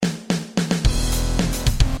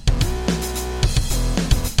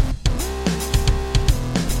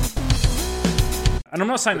And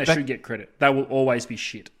I'm not saying they should get credit. They will always be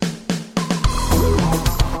shit.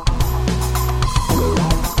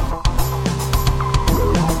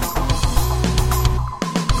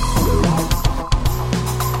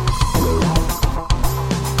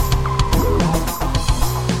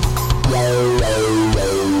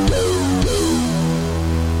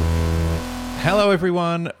 Hello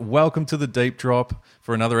everyone, welcome to the Deep Drop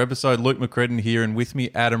for another episode. Luke McCredden here, and with me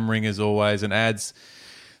Adam Ring as always. And Ads,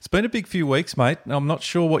 it's been a big few weeks, mate. I'm not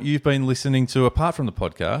sure what you've been listening to apart from the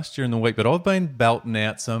podcast during the week, but I've been belting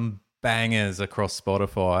out some bangers across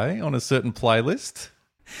Spotify on a certain playlist.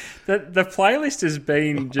 The playlist has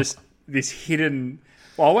been just this hidden...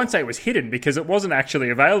 Well, I won't say it was hidden because it wasn't actually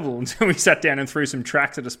available until we sat down and threw some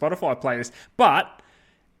tracks at a Spotify playlist. But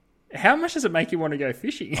how much does it make you want to go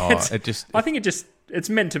fishing? I think it's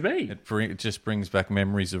meant to be. It just brings back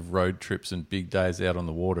memories of road trips and big days out on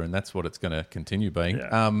the water, and that's what it's going to continue being.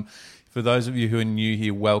 Yeah. For those of you who are new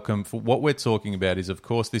here, welcome. For what we're talking about is, of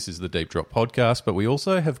course, this is the Deep Drop podcast, but we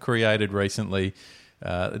also have created recently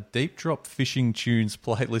a Deep Drop Fishing Tunes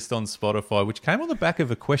playlist on Spotify, which came on the back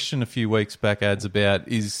of a question a few weeks back, Ads, about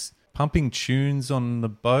is pumping tunes on the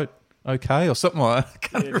boat okay or something like that. I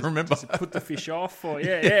can't even remember. Does it put the fish off? Or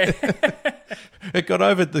The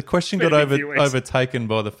question got overtaken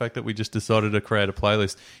by the fact that we just decided to create a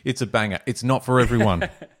playlist. It's a banger. It's not for everyone.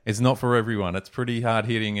 It's pretty hard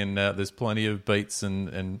hitting, and there's plenty of beats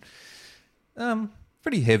and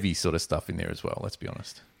pretty heavy sort of stuff in there as well. Let's be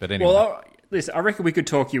honest. But anyway. Well, listen, I reckon we could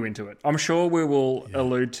talk you into it. I'm sure we will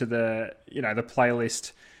allude to the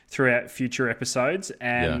playlist throughout future episodes,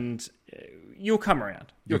 and you'll come around.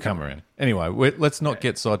 You'll come around. Anyway, let's not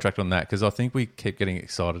get sidetracked on that because I think we keep getting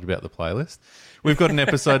excited about the playlist. We've got an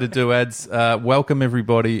episode to do, Ads. Welcome,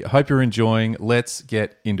 everybody. Hope you're enjoying. Let's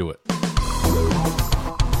get into it.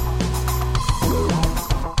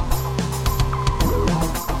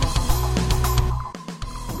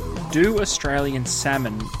 Do Australian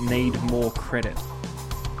salmon need more credit?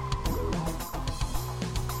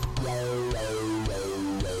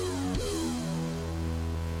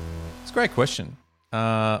 It's a great question.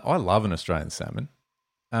 I love an Australian salmon.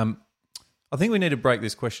 I think we need to break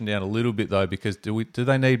this question down a little bit though, because do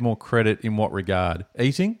they need more credit in what regard?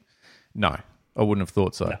 Eating? No, I wouldn't have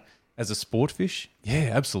thought so. No. As a sport fish?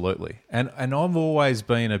 Yeah, absolutely. And I've always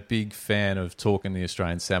been a big fan of talking the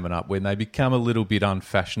Australian salmon up when they become a little bit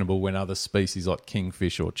unfashionable when other species like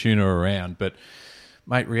kingfish or tuna are around. But,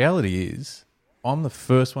 mate, reality is I'm the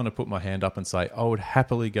first one to put my hand up and say I would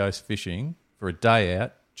happily go fishing for a day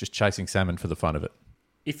out just chasing salmon for the fun of it.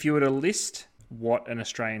 If you were to list what an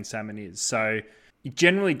Australian salmon is, so you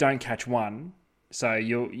generally don't catch one. So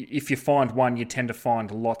if you find one, you tend to find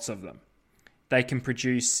lots of them. They can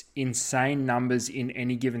produce insane numbers in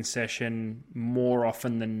any given session more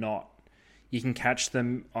often than not. You can catch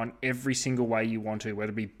them on every single way you want to,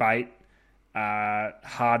 whether it be bait,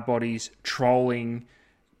 hard bodies, trolling,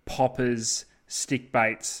 poppers, stick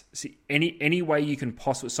baits. See, any way you can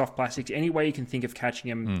possibly, soft plastics, any way you can think of catching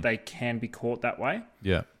them, they can be caught that way.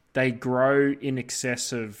 Yeah. They grow in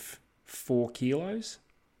excess of 4 kilos.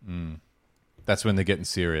 That's when they're getting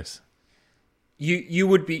serious.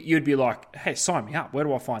 You'd be like, hey, sign me up. Where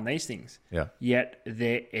do I find these things? Yeah. Yet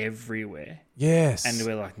they're everywhere. Yes. And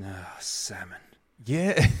we're like, no, salmon.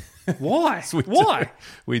 Yeah. Why? Why?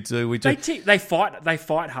 We do. They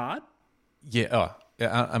fight hard. Yeah.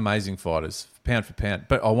 Amazing fighters, pound for pound.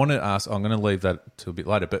 But I want to ask, I'm going to leave that to a bit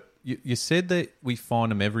later, but you said that we find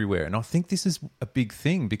them everywhere. And I think this is a big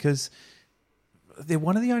thing because they're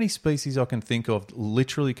one of the only species I can think of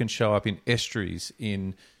literally can show up in estuaries,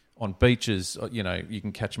 on beaches. You know, you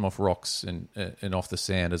can catch them off rocks and off the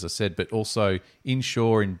sand, as I said, but also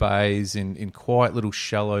inshore, in bays, in quiet little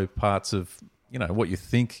shallow parts of, you know, what you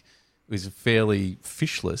think is fairly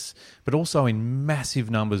fishless, but also in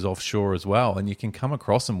massive numbers offshore as well. And you can come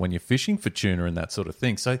across them when you're fishing for tuna and that sort of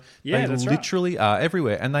thing. So they literally are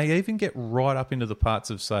everywhere. And they even get right up into the parts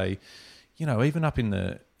of, say, you know, even up in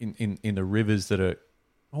the rivers that are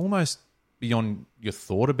almost beyond your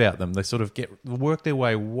thought about them. They sort of work their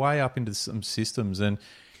way up into some systems. And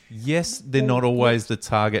yes, they're not always the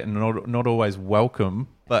target and not always welcome,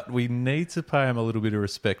 but we need to pay them a little bit of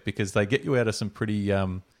respect because they get you out of some pretty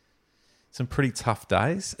tough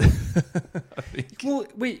days. I think. Well,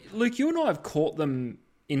 Luke, you and I have caught them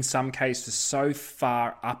in some cases so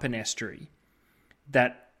far up an estuary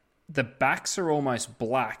that the backs are almost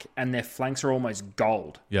black and their flanks are almost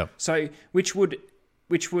gold. Yeah. So which would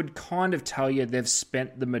kind of tell you they've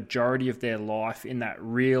spent the majority of their life in that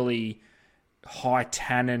really high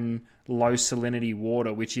tannin, low salinity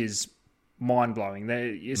water, which is mind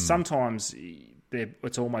blowing. Sometimes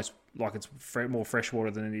it's almost like it's more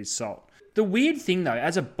freshwater than it is salt. The weird thing, though,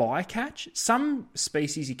 as a bycatch, some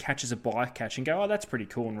species you catch as a bycatch and go, oh, that's pretty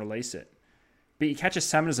cool, and release it. But you catch a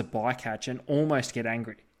salmon as a bycatch and almost get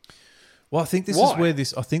angry. Well, I think this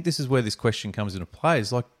is where this question comes into play.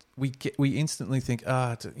 Is like we instantly think,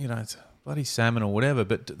 it's bloody salmon or whatever,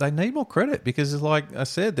 but they need more credit because, like I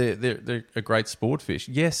said, they're a great sport fish.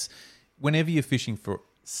 Yes, whenever you're fishing for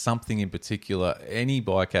something in particular, any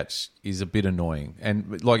bycatch is a bit annoying.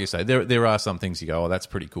 And like you say, there are some things you go, oh, that's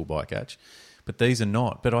pretty cool bycatch, but these are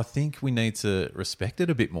not. But I think we need to respect it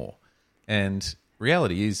a bit more. And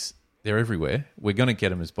reality is they're everywhere. We're going to get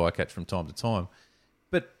them as bycatch from time to time.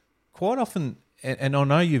 But quite often, and I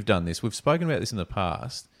know you've done this, we've spoken about this in the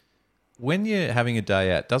past, when you're having a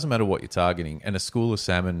day out, doesn't matter what you're targeting, and a school of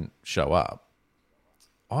salmon show up,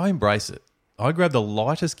 I embrace it. I grab the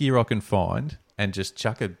lightest gear I can find and just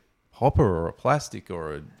chuck a hopper or a plastic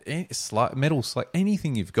or a metal slate,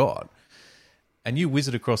 anything you've got, and you whiz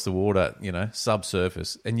it across the water,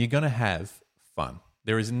 subsurface, and you're going to have fun.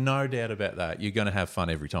 There is no doubt about that. You're going to have fun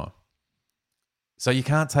every time. So you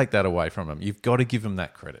can't take that away from them. You've got to give them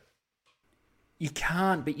that credit. You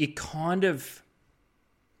can't, but you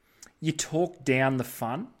talk down the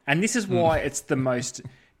fun. And this is why it's the most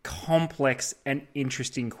complex and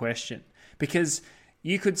interesting question. Because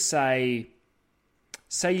you could say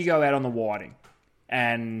you go out on the whiting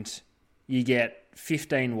and you get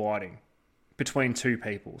 15 whiting between two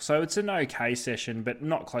people. So it's an okay session, but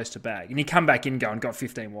not close to bag. And you come back in and got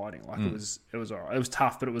 15 whiting. Like it was all right. It was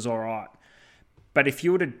tough, but it was all right. But if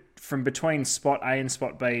you were to, from between spot A and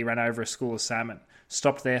spot B, run over a school of salmon,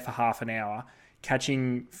 stopped there for half an hour,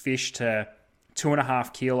 catching fish to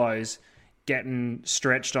 2.5 kilos, getting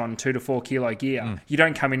stretched on 2 to 4 kilo gear, you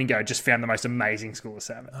don't come in and go, just found the most amazing school of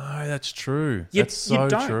salmon. No, that's true. That's so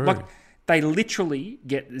true. Like, they literally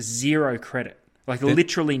get zero credit. Like,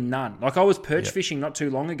 literally none. Like, I was perch fishing not too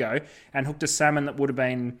long ago and hooked a salmon that would have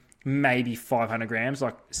been maybe 500 grams,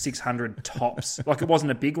 like 600 tops. Like, it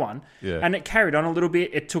wasn't a big one. Yeah. And it carried on a little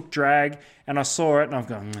bit. It took drag, and I saw it, and I've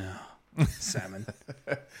gone, salmon.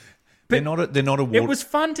 They're not a water... It was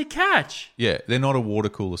fun to catch. Yeah, they're not a water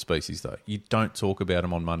cooler species, though. You don't talk about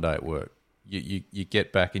them on Monday at work. You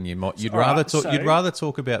get back and you'd rather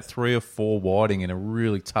talk about 3 or 4 whiting in a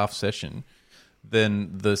really tough session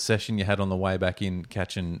than the session you had on the way back in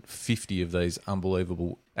catching 50 of these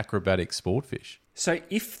unbelievable acrobatic sport fish. So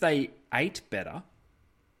if they ate better,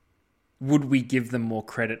 would we give them more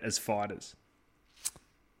credit as fighters?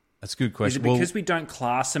 That's a good question. Is it because we don't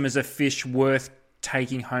class them as a fish worth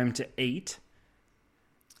taking home to eat,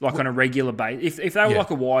 like on a regular basis? If they were like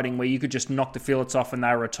a whiting where you could just knock the fillets off and they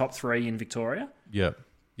were a top 3 in Victoria,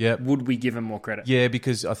 would we give them more credit? Yeah,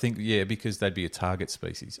 because they'd be a target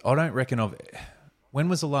species. I don't reckon when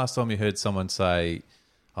was the last time you heard someone say,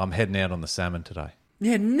 I'm heading out on the salmon today?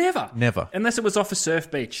 Yeah, never. Never. Unless it was off a surf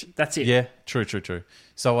beach. That's it. Yeah, true.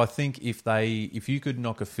 So I think if you could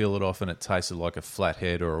knock a fillet off and it tasted like a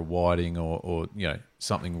flathead or a whiting or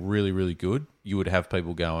something really, really good, you would have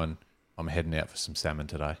people going, I'm heading out for some salmon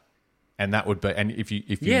today. And that would be, and if you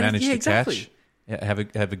manage to catch, have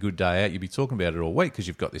a good day out, you'd be talking about it all week because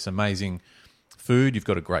you've got this amazing food, you've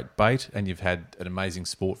got a great bait, and you've had an amazing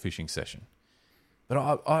sport fishing session.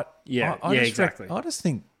 But I just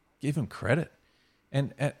think give them credit.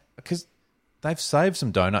 And because they've saved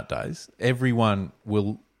some donut days, everyone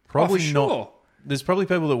will probably not. There's probably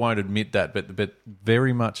people that won't admit that, but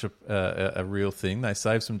very much a real thing. They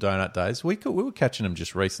saved some donut days. We were catching them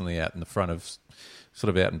just recently out in the front of,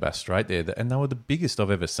 sort of out in Bass Strait there, and they were the biggest I've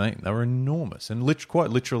ever seen. They were enormous and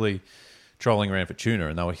quite literally trolling around for tuna,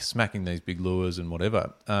 and they were smacking these big lures and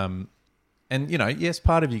whatever. And yes,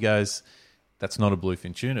 part of you goes, that's not a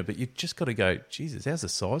bluefin tuna, but you've just got to go, Jesus, how's the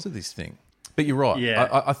size of this thing? But you're right.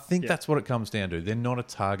 Yeah. I think that's what it comes down to. They're not a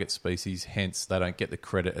target species, hence they don't get the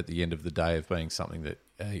credit at the end of the day of being something that,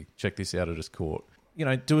 hey, check this out, I just caught.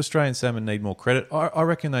 Do Australian salmon need more credit? I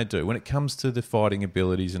reckon they do. When it comes to the fighting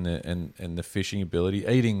abilities and the fishing ability,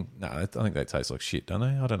 eating, no, I think they taste like shit, don't they?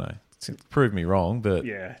 I don't know. Prove me wrong, but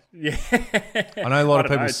yeah. I know a lot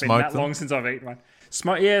of people it's smoke been that them. long since I've eaten one.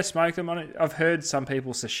 Smoke them on it. I've heard some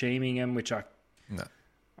people sashiming them, which I don't know.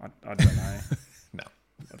 No,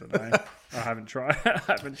 I don't know. I haven't tried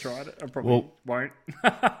it. I probably won't.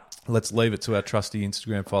 Let's leave it to our trusty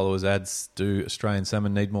Instagram followers. Ads, do Australian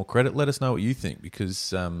salmon need more credit? Let us know what you think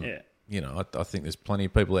because, I think there's plenty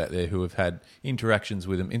of people out there who have had interactions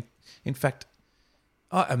with them. In fact,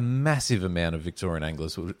 a massive amount of Victorian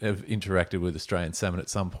anglers have interacted with Australian salmon at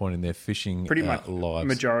some point in their fishing pretty much lives.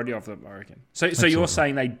 Majority of them, I reckon. So you're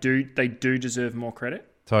saying they do deserve more credit?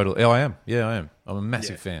 Totally. I am. Yeah, I am. I'm a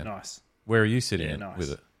massive fan. Nice. Where are you sitting Yeah, in nice.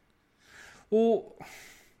 with it? Well,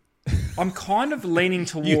 I'm kind of leaning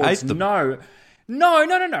towards hate them. no.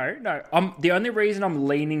 No. The only reason I'm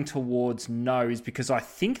leaning towards no is because I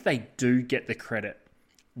think they do get the credit.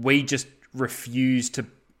 We just refuse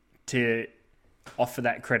to offer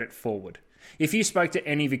that credit forward. If you spoke to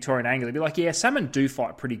any Victorian angler, they'd be like, "Yeah, salmon do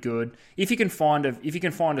fight pretty good. If you can find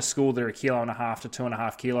a school that are 1.5 to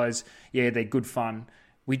 2.5 kilos, yeah, they're good fun."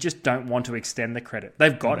 We just don't want to extend the credit.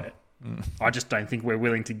 They've got it. I just don't think we're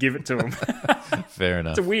willing to give it to them. Fair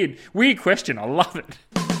enough. It's a weird question. I love it.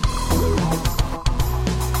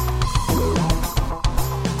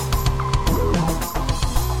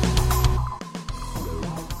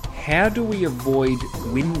 How do we avoid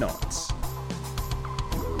wind knots?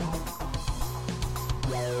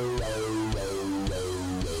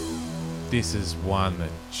 This is one that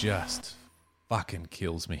just fucking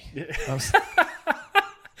kills me.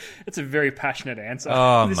 It's a very passionate answer.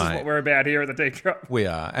 Oh, this mate. is what we're about here at the Deep Drop. We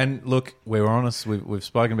are. And look, we're honest. We've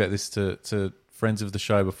spoken about this to friends of the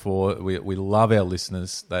show before. We love our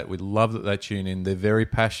listeners. We love that they tune in. They're very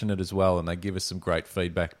passionate as well, and they give us some great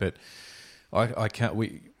feedback. But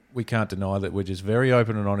we can't deny that we're just very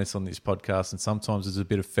open and honest on this podcast, and sometimes there's a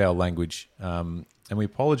bit of foul language. And we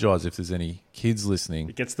apologise if there's any kids listening.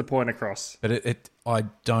 It gets the point across. But I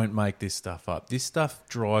don't make this stuff up. This stuff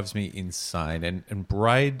drives me insane. And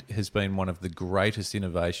braid has been one of the greatest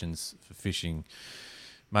innovations for fishing,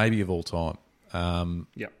 maybe of all time.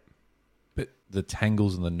 Yep. But the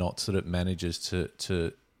tangles and the knots that it manages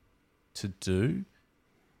to do,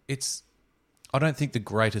 I don't think the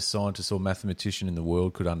greatest scientist or mathematician in the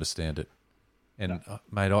world could understand it. And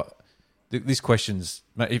mate, this question's.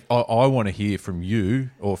 If I want to hear from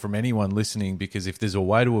you or from anyone listening, because if there's a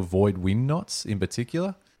way to avoid wind knots in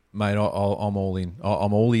particular, mate, I'm all in.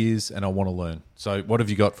 I'm all ears, and I want to learn. So, what have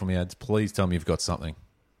you got for me, Ads? Please tell me you've got something.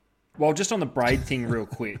 Well, just on the braid thing, real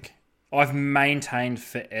quick. I've maintained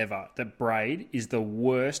forever that braid is the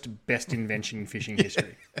worst, best invention in fishing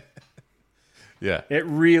history. Yeah, It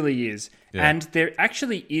really is. Yeah. And there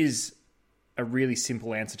actually is a really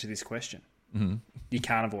simple answer to this question. Mm-hmm. You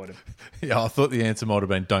can't avoid them. yeah. I thought the answer might have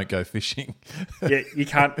been don't go fishing. Yeah, you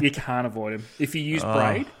can't avoid them. If you use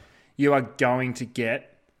braid, you are going to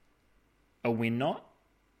get a wind knot.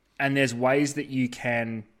 And there's ways that you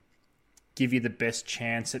can give you the best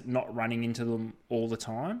chance at not running into them all the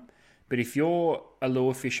time. But if you're a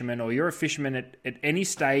lure fisherman or you're a fisherman at any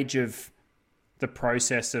stage of the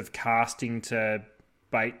process of casting to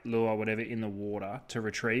bait, lure, whatever in the water to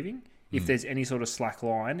retrieving, if there's any sort of slack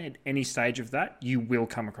line at any stage of that, you will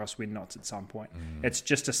come across wind knots at some point. It's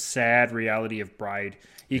just a sad reality of braid.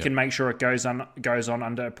 You can make sure it goes on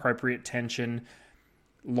under appropriate tension.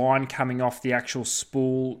 Line coming off the actual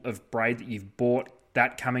spool of braid that you've bought,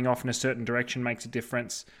 that coming off in a certain direction makes a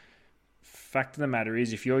difference. Fact of the matter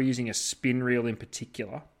is, if you're using a spin reel in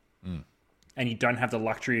particular, and you don't have the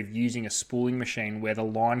luxury of using a spooling machine where the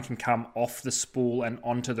line can come off the spool and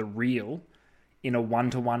onto the reel in a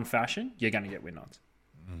one-to-one fashion, you're going to get wind knots.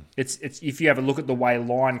 It's if you have a look at the way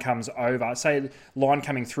line comes over, say line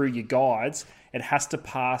coming through your guides, it has to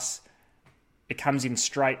pass. It comes in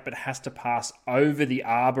straight, but it has to pass over the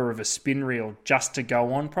arbor of a spin reel just to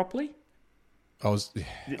go on properly. I was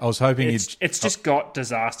hoping it's just got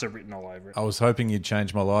disaster written all over it. I was hoping you'd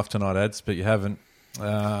change my life tonight, Ads, but you haven't.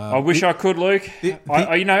 I wish I could, Luke.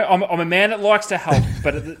 I'm a man that likes to help,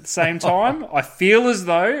 but at the same time, I feel as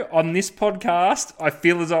though on this podcast,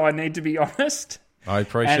 I need to be honest. I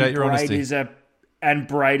appreciate your honesty.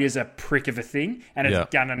 Braid is a prick of a thing, and it's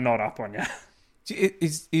gonna knot up on you.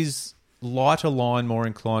 Is lighter line more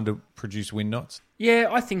inclined to produce wind knots? Yeah,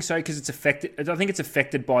 I think so because it's affected. I think it's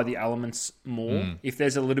affected by the elements more. If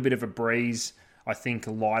there's a little bit of a breeze, I think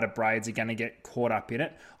lighter braids are going to get caught up in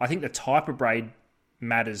it. I think the type of braid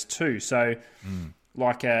matters too. So,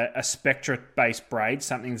 like a Spectra-based braid,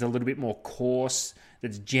 something that's a little bit more coarse,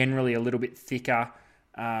 that's generally a little bit thicker.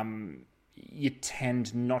 You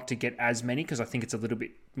tend not to get as many because I think it's a little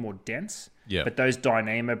bit more dense. Yeah. But those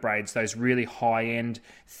Dyneema braids, those really high-end,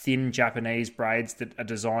 thin Japanese braids that are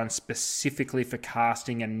designed specifically for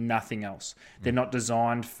casting and nothing else. They're not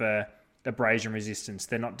designed for abrasion resistance.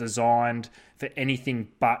 They're not designed for anything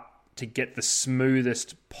but to get the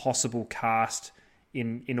smoothest possible cast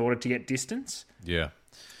in order to get distance. Yeah.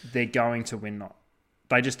 They're going to wind knot.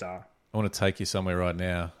 They just are. I want to take you somewhere right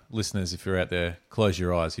now. Listeners, if you're out there, close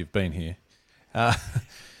your eyes. You've been here.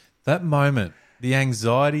 That moment, the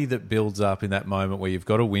anxiety that builds up in that moment where you've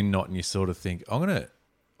got a wind knot and you sort of think,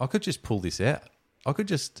 I could just pull this out. I could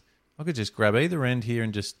just grab either end here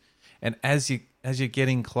and as you're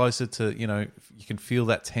getting closer to, you can feel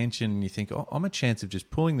that tension and you think, I'm a chance of just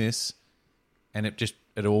pulling this and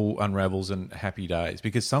it all unravels and happy days,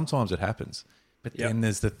 because sometimes it happens. But Yep. then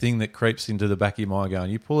there's the thing that creeps into the back of your mind going,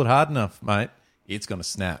 you pull it hard enough, mate, it's going to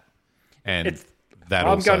snap. And that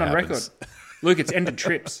I'm also going on happens. record. Luke, it's ended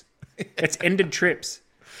trips. It's ended trips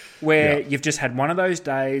where you've just had one of those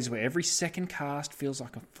days where every second cast feels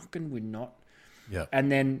like a fucking wind knot. Yeah.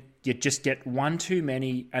 And then you just get one too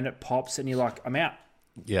many and it pops and you're like, I'm out.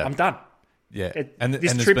 Yeah. I'm done. Yeah.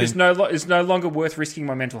 This trip is no longer worth risking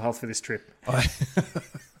my mental health for this trip.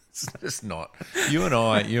 It's just not. You and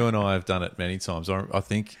I have done it many times. I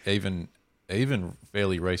think even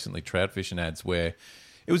fairly recently, trout fishing ads where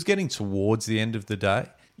it was getting towards the end of the day.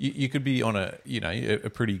 You could be on a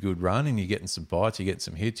pretty good run and you're getting some bites, you're getting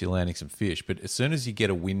some hits, you're landing some fish. But as soon as you get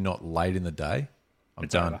a wind knot late in the day,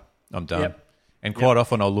 It's done. over. I'm done. Yep. And quite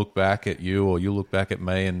often I'll look back at you or you look back at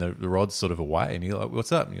me and the rod's sort of away and you're like,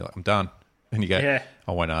 what's up? And you're like, I'm done. And you go, Yeah.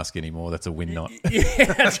 I won't ask anymore. That's a wind knot.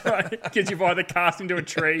 Yeah, that's right. Because you've either cast into a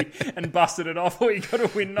tree and busted it off or you got a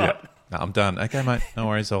wind knot. No, I'm done. Okay, mate. No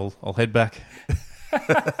worries. I'll head back.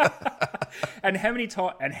 And how many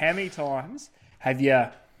times have you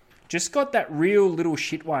just got that real little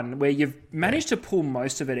shit one where you've managed to pull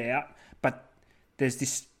most of it out, but there's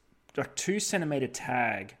this like 2 centimeter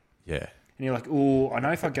tag, Yeah. and you're like, oh, I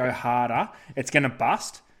know if I go harder, it's going to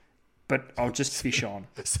bust, but I'll just fish on.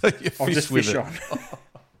 So you I'll fish just with fish it. on.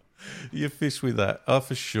 You fish with that. Oh,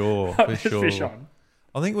 for sure. I'll For just sure. fish on.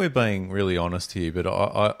 I think we're being really honest here, but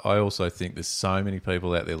I also think there's so many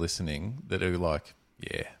people out there listening that are like,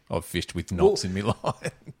 yeah, I've fished with knots in my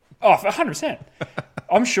line. Oh, 100%.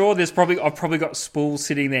 I'm sure I've probably got spools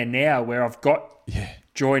sitting there now where I've got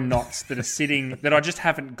join knots that are sitting that I just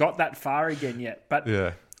haven't got that far again yet. But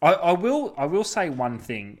Yeah. I will say one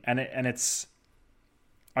thing, and it's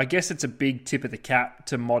I guess it's a big tip of the cap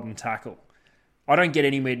to modern tackle. I don't get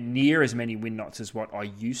anywhere near as many wind knots as what I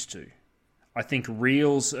used to. I think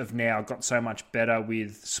reels have now got so much better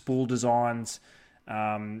with spool designs,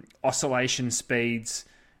 oscillation speeds,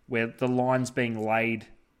 where the line's being laid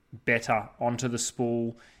better onto the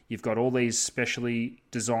spool. You've got all these specially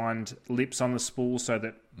designed lips on the spool so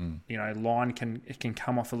that line can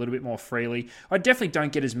come off a little bit more freely. I definitely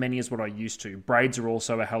don't get as many as what I used to. Braids are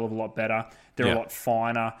also a hell of a lot better. They're a lot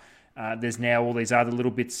finer. There's now all these other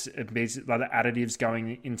little bits of these other additives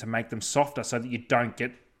going in to make them softer so that you don't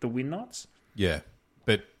get the wind knots. Yeah.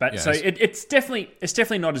 But So it's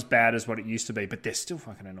definitely not as bad as what it used to be, but they're still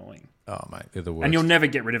fucking annoying. oh, mate, they're the worst. And you'll never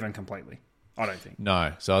get rid of them completely. I don't think.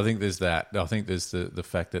 No. So I think there's that. I think there's the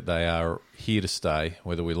fact that they are here to stay,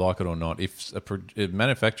 whether we like it or not. If a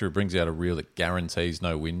manufacturer brings out a reel that guarantees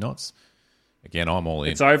no wind knots, again, I'm all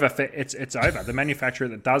in. It's over. It's over. The manufacturer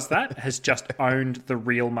that does that has just owned the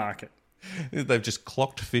reel market. They've just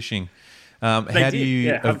clocked fishing. How did, do you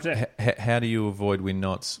yeah, 100%. how do you avoid wind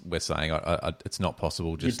knots? We're saying it's not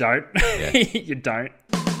possible. You Just don't. Yeah. You don't.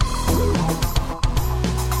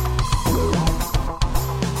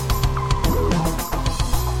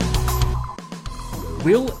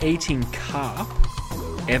 Will eating carp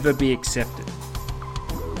ever be accepted?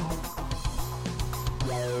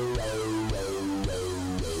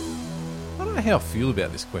 I don't know how I feel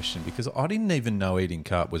about this question because I didn't even know eating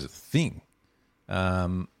carp was a thing. So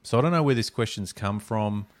I don't know where this question's come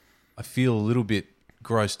from. I feel a little bit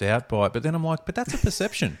grossed out by it, but then I'm like, but that's a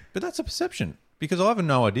perception. Because I have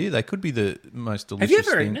no idea. They could be the most delicious Have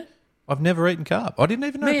you ever thing. eaten it? I've never eaten carp. I didn't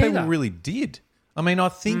even know Me people either. really did. I mean, I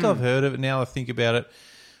think I've heard of it now. I think about it.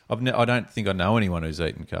 I don't think I know anyone who's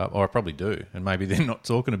eaten carp, or I probably do, and maybe they're not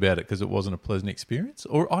talking about it because it wasn't a pleasant experience,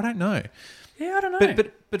 or I don't know. Yeah, I don't know.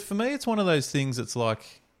 But for me, it's one of those things. It's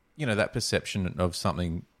like, that perception of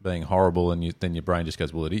something being horrible, and then your brain just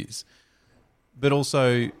goes, "Well, it is." But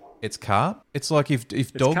also, it's carp. It's like if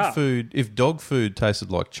dog carp. food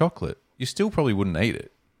tasted like chocolate, you still probably wouldn't eat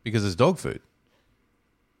it because it's dog food.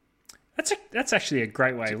 That's actually a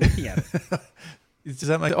great way of looking at it. Does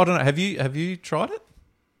that make? I don't know. Have you tried it?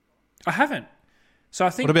 I haven't. So I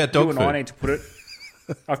think What about dog you and food? I need to put it.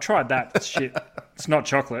 I've tried that. It's shit. It's not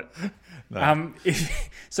chocolate. No.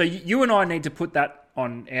 So you and I need to put that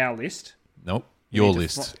on our list. Nope. We Your need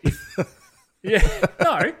to list. Yeah.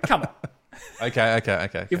 No, come on. Okay.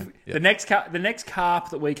 If Yeah. the next carp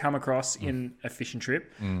that we come across in a fishing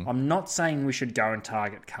trip, I'm not saying we should go and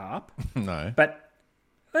target carp, No. but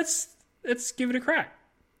let's give it a crack.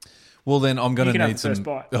 Well, then I'm going You to can have need the some. first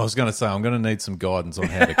bite. I was going to say I'm going to need some guidance on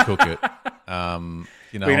how to cook it.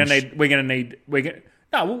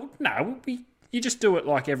 You just do it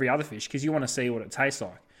like every other fish because you want to see what it tastes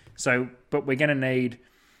like. So, but we're going to need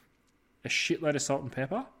a shitload of salt and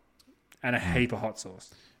pepper and a heap of hot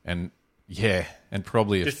sauce. And Yeah, and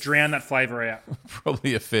probably Just drown that flavour out.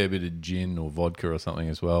 probably a fair bit of gin or vodka or something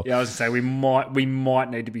as well. Yeah, I was going to say, we might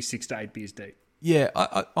need to be 6 to 8 beers deep. Yeah,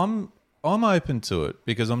 I'm open to it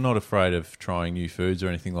because I'm not afraid of trying new foods or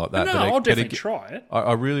anything like that. No, I'll definitely try it.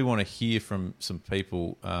 I really want to hear from some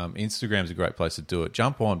people. Instagram's a great place to do it.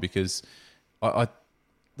 Jump on because the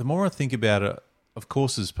more I think about it, of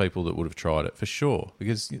course, there's people that would have tried it for sure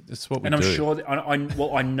because that's what we do. And I'm sure that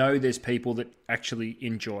I know there's people that actually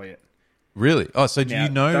enjoy it. Really? Oh, so do Now, you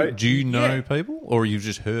know? Do you know yeah. people, or you've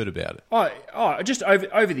just heard about it? Just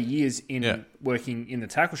over the years in Yeah. working in the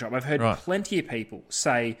tackle shop, I've heard Right. plenty of people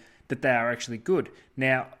say that they are actually good.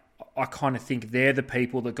 Now, I kind of think they're the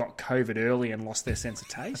people that got COVID early and lost their sense of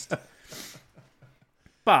taste.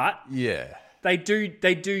 But Yeah. they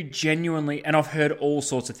do genuinely, and I've heard all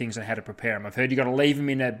sorts of things on how to prepare them. I've heard you got to leave them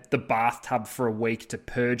in the bathtub for a week to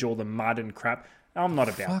purge all the mud and crap. I'm not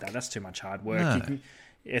about that. That's too much hard work. No.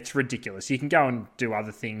 It's ridiculous. You can go and do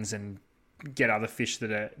other things and get other fish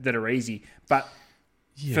that are easy. But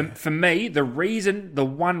for me, the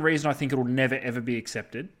one reason I think it'll never ever be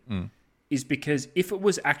accepted is because if it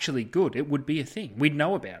was actually good, it would be a thing. We'd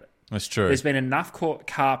know about it. That's true. There's been enough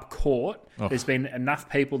carp caught. Oh. There's been enough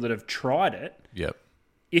people that have tried it. Yep.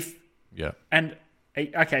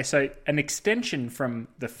 Okay, so an extension from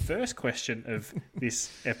the first question of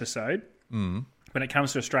this episode, when it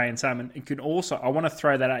comes to Australian salmon, it could also, I want to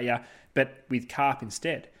throw that at you, but with carp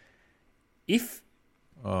instead. If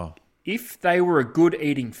they were a good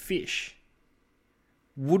eating fish,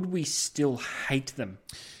 would we still hate them?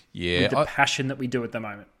 Yeah, with the passion that we do at the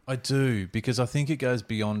moment. I do, because I think it goes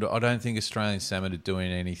beyond. I don't think Australian salmon are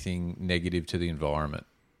doing anything negative to the environment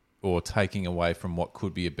or taking away from what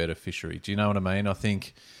could be a better fishery. Do you know what I mean? I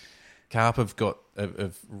think carp have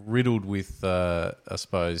riddled with, I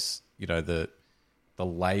suppose, the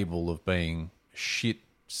label of being shit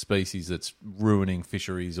species that's ruining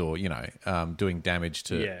fisheries or doing damage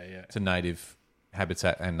to native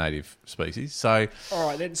habitat and native species. So all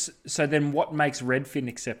right, then what makes redfin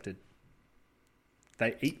accepted?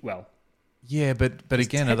 They eat well. Yeah, but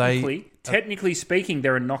again, are they technically speaking,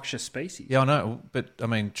 they're a noxious species? Yeah, I know, but I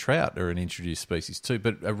mean, trout are an introduced species too.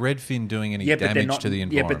 But a redfin doing any damage to the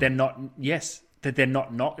environment? Yeah, but they're not. Yes, that they're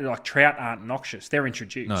not like trout aren't noxious. They're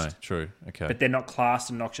introduced. No, true. Okay, but they're not classed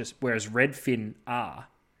as noxious, whereas redfin are.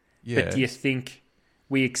 Yeah. But do you think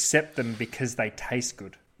we accept them because they taste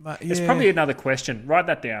good? It's probably another question. Write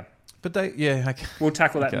that down. But okay. We'll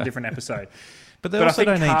tackle that in a different episode. But I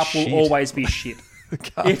think carp will always be shit.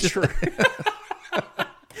 Yeah, true.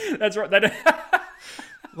 That's right.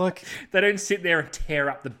 They don't sit there and tear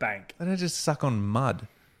up the bank. They don't just suck on mud.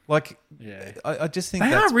 I just think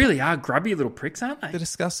they are grubby little pricks, aren't they? They're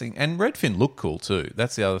disgusting. And redfin look cool too.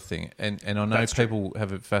 That's the other thing. And I know people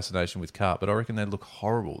have a fascination with carp, but I reckon they look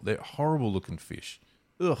horrible. They're horrible looking fish.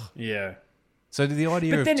 Ugh. Yeah. So the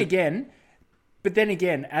idea But then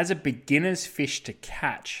again, as a beginner's fish to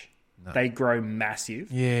catch, they grow massive.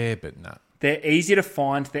 Yeah, but no. They're easy to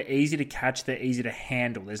find, they're easy to catch, they're easy to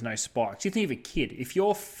handle. There's no spikes. You think of a kid. If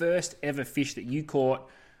your first ever fish that you caught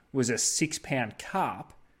was a 6-pound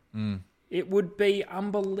carp, it would be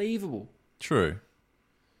unbelievable. True.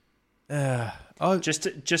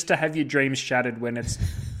 Just to have your dreams shattered when it's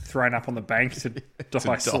thrown up on the bank to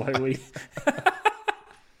die slowly.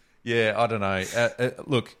 Yeah, I don't know.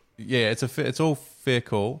 Look, yeah, it's all fair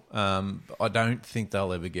call. I don't think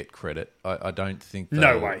they'll ever get credit. I don't think they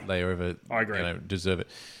ever I agree. Deserve it.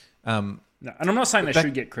 No, and I'm not saying they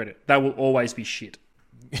should get credit. They will always be shit.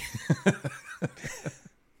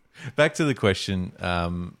 Back to the question,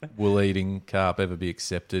 will eating carp ever be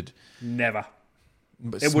accepted? Never.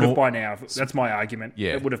 It would have by now. That's my argument.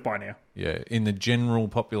 Yeah. It would have by now. Yeah. In the general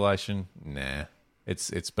population, nah.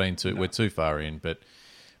 It's been we're too far in, but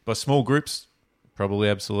by small groups, probably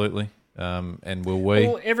absolutely. And will we?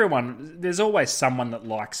 Well, everyone, there's always someone that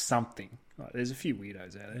likes something. There's a few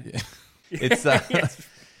weirdos out there. Yeah. It's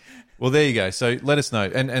well, there you go. So let us know.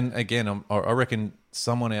 And again, I reckon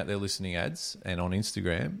someone out there listening ads and on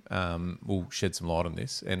Instagram will shed some light on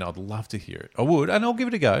this. And I'd love to hear it. I would, and I'll give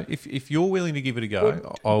it a go. If you're willing to give it a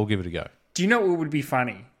go, I'll give it a go. Do you know what would be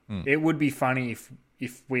funny? It would be funny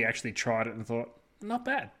if we actually tried it and thought, not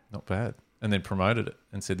bad. Not bad. And then promoted it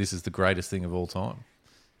and said, this is the greatest thing of all time.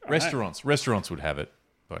 Restaurants would have it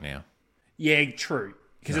by now. Yeah, true.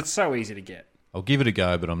 Because it's so easy to get. I'll give it a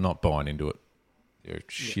go, but I'm not buying into it. They're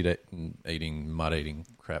shit-eating, mud-eating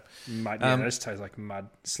crap. Mud, yeah, those taste like mud,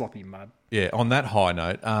 sloppy mud. Yeah, on that high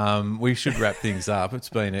note, we should wrap things up. It's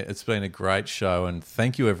been a great show, and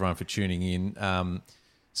thank you, everyone, for tuning in.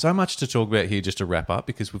 So much to talk about here just to wrap up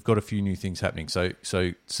because we've got a few new things happening. So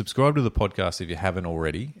subscribe to the podcast if you haven't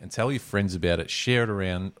already and tell your friends about it. Share it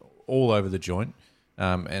around all over the joint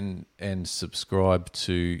and subscribe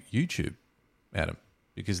to YouTube, Adam,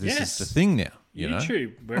 because this is the thing now.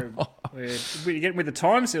 YouTube. We're getting with the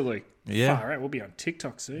times here, Luke. Yeah. Far out. We'll be on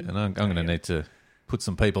TikTok soon. And I'm going to need to put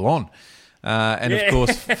some people on. And, of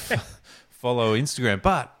course, follow Instagram.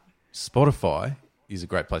 But Spotify is a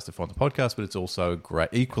great place to find the podcast, but it's also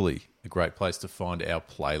equally a great place to find our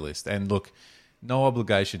playlist. And look, no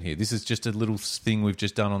obligation here. This is just a little thing we've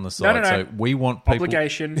just done on the side. No. So we want people...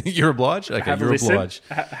 Obligation. You're obliged? Okay, you're obliged.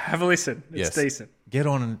 Have a listen. It's decent. Get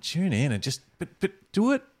on and tune in and just... But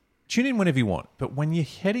do it. Tune in whenever you want. But when you're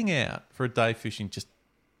heading out for a day fishing, just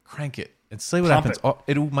crank it and see what happens.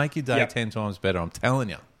 It'll make your day 10 times better, I'm telling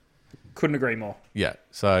you. Couldn't agree more. Yeah.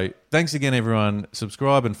 So thanks again, everyone.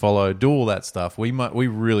 Subscribe and follow. Do all that stuff. We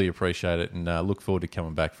really appreciate it and look forward to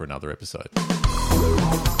coming back for another episode.